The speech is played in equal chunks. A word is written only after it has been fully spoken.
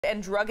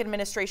And Drug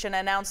Administration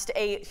announced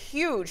a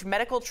huge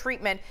medical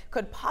treatment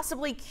could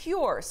possibly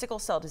cure sickle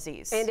cell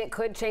disease. And it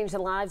could change the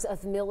lives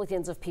of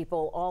millions of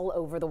people all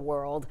over the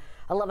world.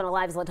 11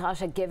 Alive's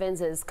Latasha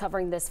Givens is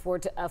covering this for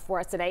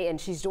us today,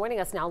 and she's joining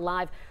us now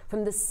live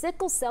from the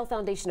Sickle Cell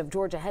Foundation of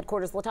Georgia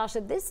headquarters.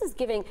 Latasha, this is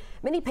giving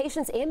many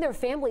patients and their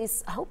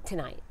families hope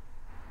tonight.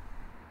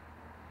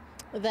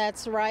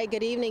 That's right.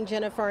 Good evening,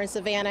 Jennifer and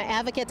Savannah.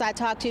 Advocates I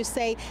talked to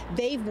say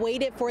they've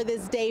waited for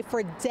this day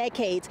for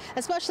decades,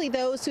 especially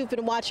those who've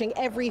been watching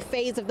every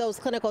phase of those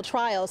clinical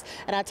trials.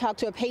 And I talked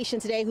to a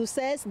patient today who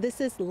says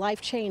this is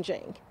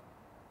life-changing.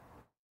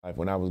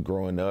 When I was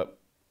growing up,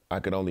 I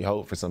could only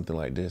hope for something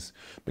like this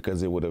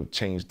because it would have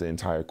changed the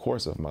entire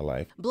course of my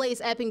life. Blaze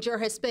Eppinger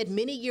has spent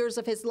many years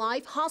of his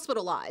life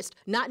hospitalized,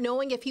 not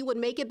knowing if he would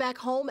make it back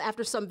home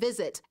after some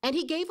visit. And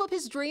he gave up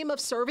his dream of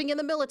serving in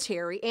the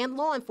military and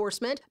law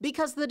enforcement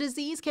because the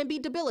disease can be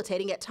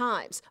debilitating at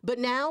times. But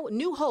now,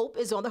 new hope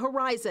is on the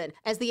horizon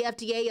as the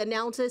FDA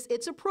announces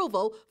its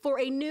approval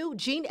for a new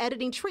gene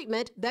editing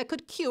treatment that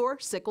could cure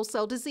sickle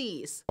cell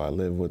disease. I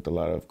live with a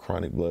lot of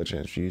chronic blood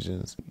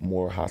transfusions,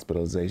 more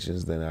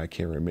hospitalizations than I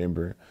can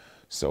remember.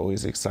 So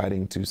it's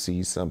exciting to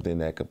see something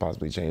that could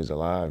possibly change the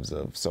lives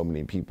of so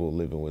many people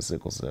living with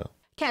sickle cell.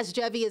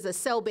 Casgevy is a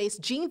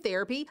cell-based gene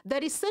therapy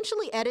that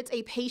essentially edits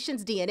a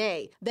patient's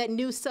DNA. That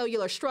new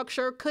cellular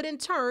structure could in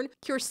turn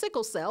cure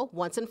sickle cell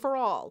once and for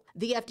all.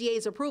 The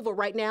FDA's approval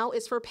right now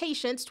is for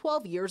patients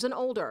 12 years and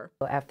older.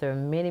 After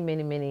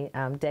many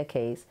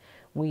decades,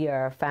 we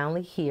are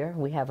finally here.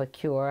 We have a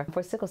cure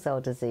for sickle cell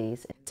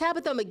disease.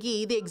 Tabitha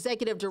McGee, the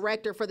executive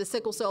director for the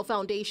Sickle Cell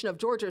Foundation of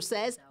Georgia,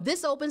 says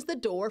this opens the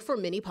door for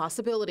many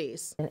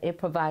possibilities. And it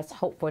provides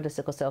hope for the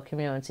sickle cell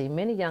community.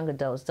 Many young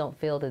adults don't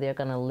feel that they're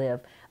going to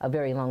live a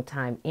very long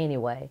time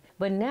anyway.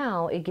 But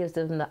now it gives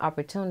them the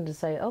opportunity to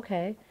say,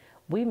 okay,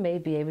 we may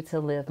be able to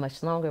live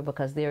much longer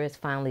because there is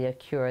finally a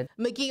cure.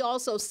 McGee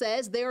also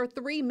says there are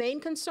three main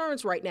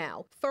concerns right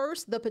now.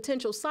 First, the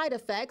potential side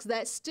effects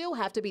that still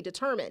have to be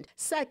determined.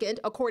 Second,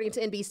 according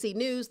to NBC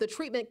News, the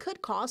treatment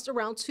could cost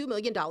around $2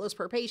 million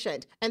per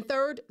patient. And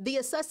third, the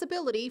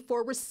accessibility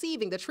for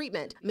receiving the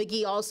treatment.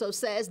 McGee also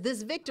says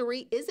this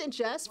victory isn't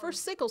just for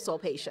sickle cell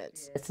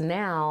patients. It's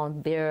now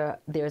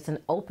there's an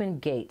open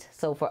gate.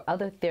 So for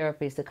other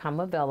therapies to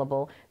come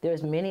available,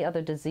 there's many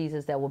other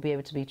diseases that will be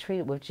able to be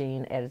treated with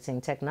gene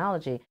editing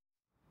technology.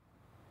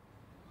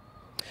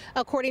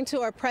 According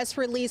to a press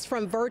release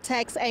from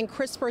Vertex and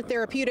CRISPR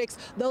Therapeutics,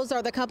 those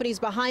are the companies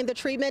behind the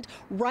treatment.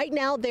 Right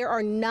now, there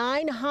are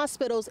 9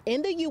 hospitals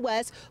in the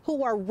U.S.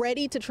 who are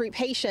ready to treat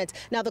patients.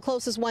 Now, the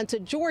closest one to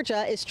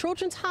Georgia is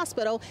Children's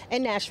Hospital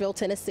in Nashville,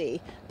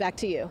 Tennessee. Back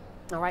to you.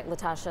 All right,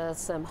 Latasha,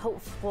 some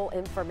hopeful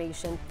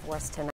information for us tonight.